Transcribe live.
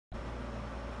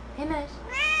Hey, Mish.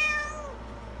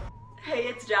 Hey,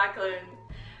 it's Jacqueline.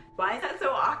 Why is that so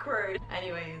awkward?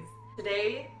 Anyways,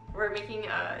 today we're making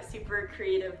a super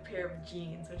creative pair of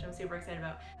jeans, which I'm super excited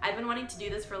about. I've been wanting to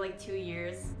do this for like 2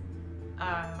 years.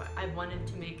 I've wanted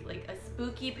to make like a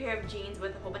spooky pair of jeans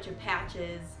with a whole bunch of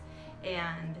patches,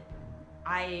 and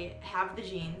I have the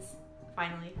jeans,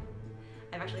 finally.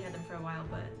 I've actually had them for a while,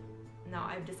 but now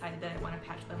I've decided that I want to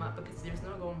patch them up because there's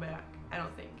no going back, I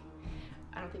don't think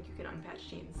you can unpatch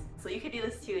jeans. So you could do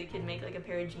this too. You could make like a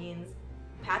pair of jeans.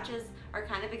 Patches are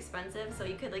kind of expensive, so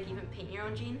you could like even paint your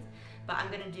own jeans, but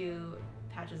I'm gonna do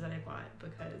patches that I bought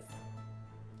because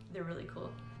they're really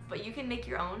cool. But you can make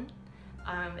your own.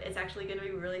 It's actually gonna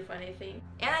be really fun, I think.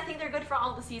 And I think they're good for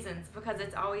all the seasons because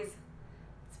it's always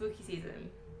spooky season.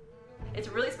 It's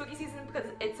really spooky season because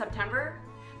it's September,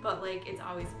 but like it's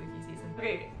always spooky season.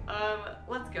 Okay,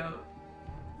 let's go.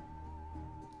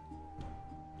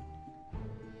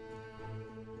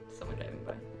 Someone driving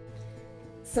by.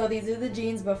 So these are the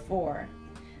jeans before.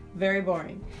 Very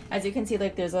boring. As you can see,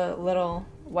 like there's a little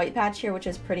white patch here, which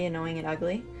is pretty annoying and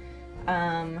ugly.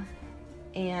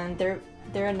 And they're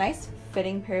a nice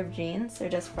fitting pair of jeans. They're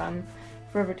just from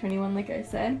Forever 21, like I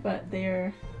said, but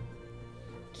they're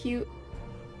cute.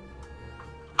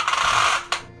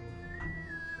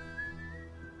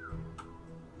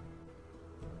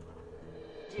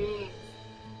 Jeans,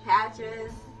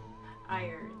 patches,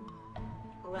 iron.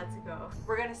 Let's go.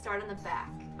 We're gonna start on the back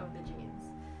of the jeans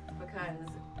because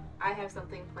I have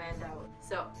something planned out.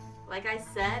 So, like I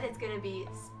said, it's gonna be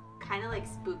kind of like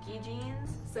spooky jeans.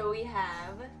 So we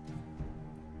have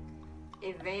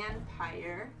a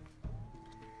vampire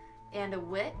and a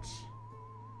witch.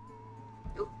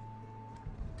 Oop.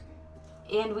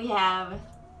 And we have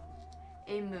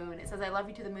a moon. It says I love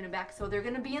you to the moon and back. So they're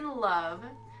gonna be in love.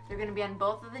 They're gonna be on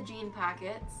both of the jean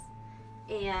pockets.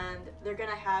 And they're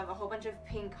gonna have a whole bunch of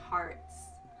pink hearts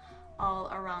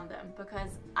all around them because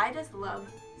I just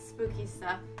love spooky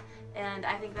stuff and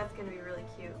I think that's gonna be really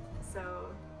cute.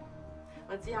 So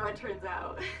let's see how it turns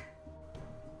out.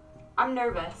 I'm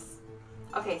nervous.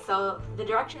 Okay, so the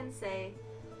directions say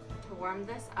to warm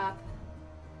this up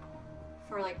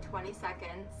for like 20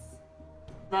 seconds.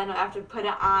 Then I have to put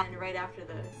it on right after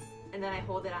this. And then I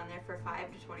hold it on there for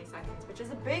 5 to 20 seconds, which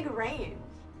is a big range,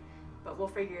 but we'll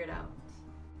figure it out.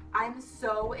 I'm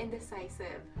so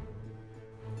indecisive.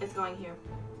 It's going here.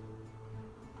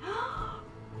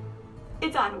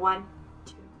 It's on. 1,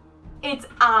 2. It's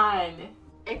on.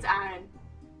 It's on.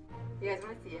 You guys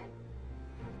want to see it?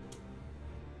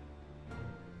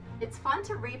 It's fun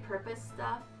to repurpose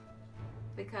stuff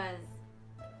because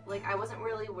like I wasn't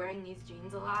really wearing these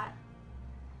jeans a lot,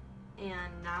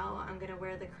 and now I'm gonna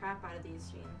wear the crap out of these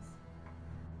jeans.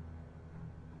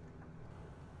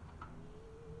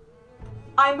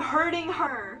 I'm hurting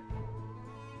her.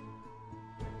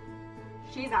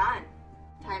 She's on.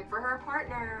 Time for her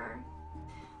partner.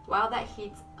 While that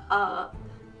heats up,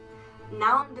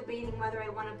 now I'm debating whether I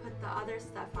want to put the other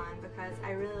stuff on because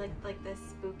I really like this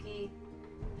spooky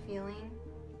feeling.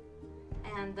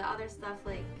 And the other stuff,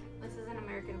 like, this is an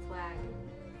American flag.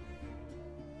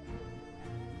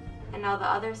 And now the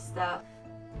other stuff,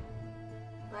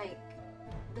 like,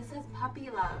 this says puppy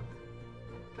love.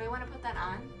 Do I want to put that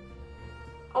on?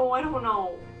 Oh, I don't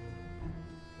know.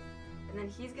 And then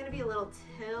he's gonna be a little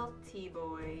tilty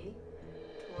boy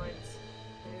towards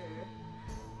her.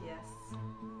 Yes.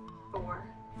 4,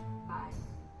 5,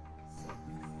 6.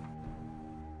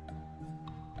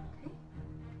 Okay.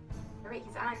 Alright,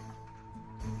 he's on.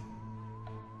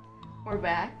 We're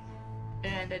back,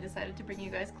 and I decided to bring you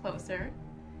guys closer.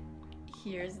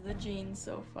 Here's the jeans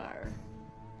so far.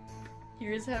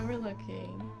 Here's how we're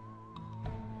looking.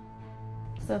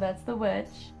 So that's the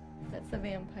witch, that's the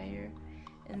vampire,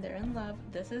 and they're in love.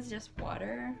 This is just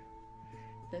water.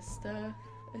 This stuff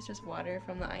is just water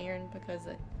from the iron because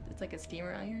it's like a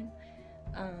steamer iron.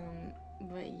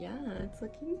 But yeah, it's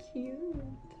looking cute.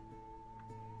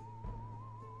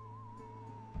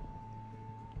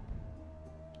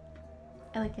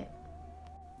 I like it.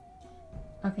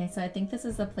 Okay, so I think this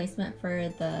is the placement for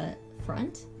the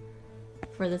front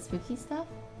for the spooky stuff.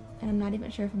 And I'm not even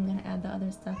sure if I'm gonna add the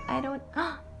other stuff. I don't.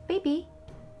 Ah, baby.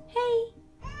 Hey.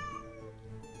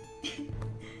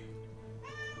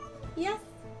 Yes.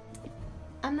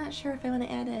 I'm not sure if I want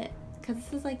to add it because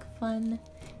this is like fun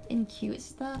and cute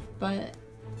stuff, but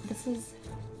this is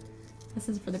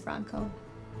for the Bronco.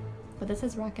 But this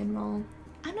is rock and roll.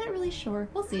 I'm not really sure.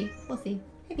 We'll see. We'll see.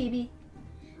 Hey, baby.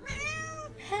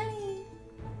 Hey.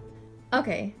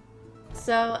 Okay.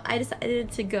 So I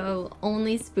decided to go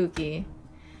only spooky.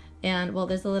 And well,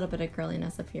 there's a little bit of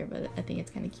curliness up here, but I think it's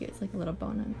kind of cute. It's like a little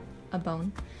bone, a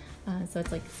bone. So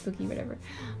it's like spooky, whatever.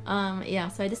 Yeah,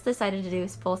 so I just decided to do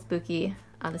full spooky.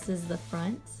 This is the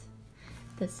front.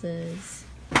 This is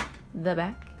the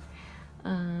back.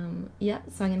 Yeah,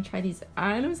 so I'm gonna try these.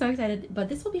 I'm so excited, but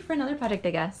this will be for another project,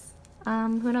 I guess.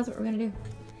 Who knows what we're gonna do?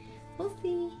 We'll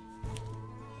see.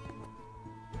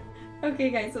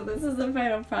 Okay guys, so this is the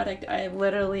final product. I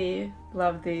literally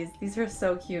love these. These are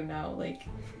so cute now. Like,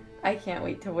 I can't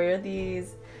wait to wear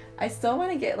these. I still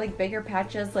want to get like bigger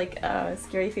patches, like a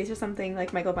scary face or something,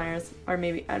 like Michael Myers, or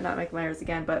maybe not Michael Myers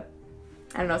again, but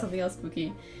I don't know, something else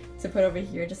spooky to put over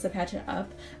here just to patch it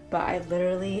up. But I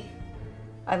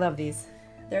love these.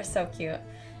 They're so cute.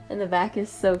 And the back is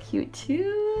so cute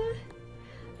too.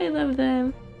 I love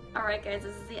them. Alright guys,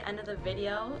 this is the end of the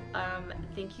video.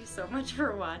 Thank you so much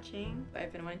for watching.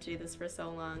 I've been wanting to do this for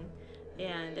so long.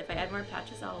 And if I add more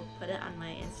patches, I'll put it on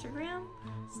my Instagram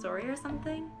story or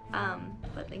something.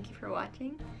 But thank you for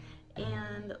watching.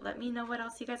 And let me know what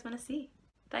else you guys want to see.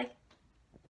 Bye.